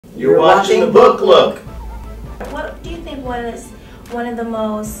You're watching the book look. What do you think was one of the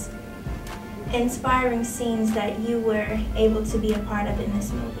most inspiring scenes that you were able to be a part of in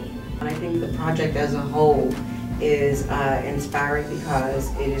this movie? I think the project as a whole is inspiring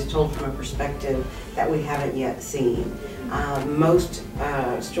because it is told from a perspective that we haven't yet seen. Most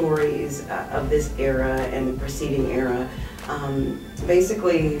stories of this era and the preceding era,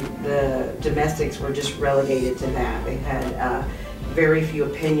 basically the domestics were just relegated to that. They had very few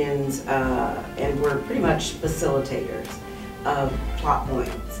opinions and were pretty much facilitators of plot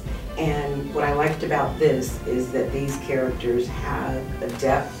points. And what I liked about this is that these characters have a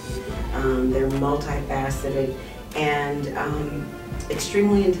depth, they're multifaceted, and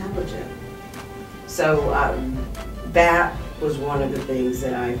extremely intelligent. So that was one of the things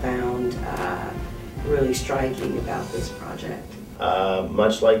that I found really striking about this project.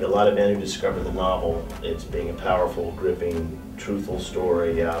 Much like a lot of men who discovered the novel, it's being a powerful, gripping, truthful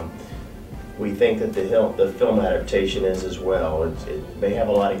story. We think that the film adaptation is as well. It may have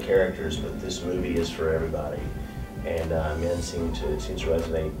a lot of characters, but this movie is for everybody. And men seem to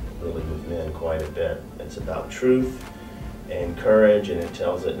resonate really with men quite a bit. It's about truth and courage, and it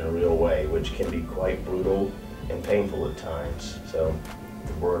tells it in a real way, which can be quite brutal and painful at times. So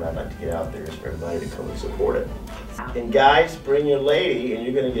the word I'd like to get out there is for everybody to come and support it. And guys, bring your lady and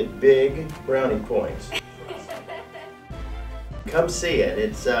you're going to get big brownie points. Come see it.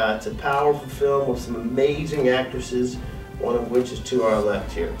 It's a powerful film with some amazing actresses, one of which is to our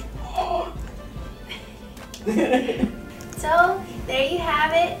left here. So there you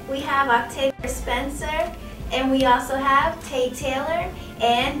have it. We have Octavia Spencer, and we also have Tate Taylor,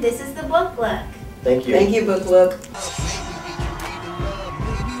 and this is the book look. Thank you. Thank you, book look.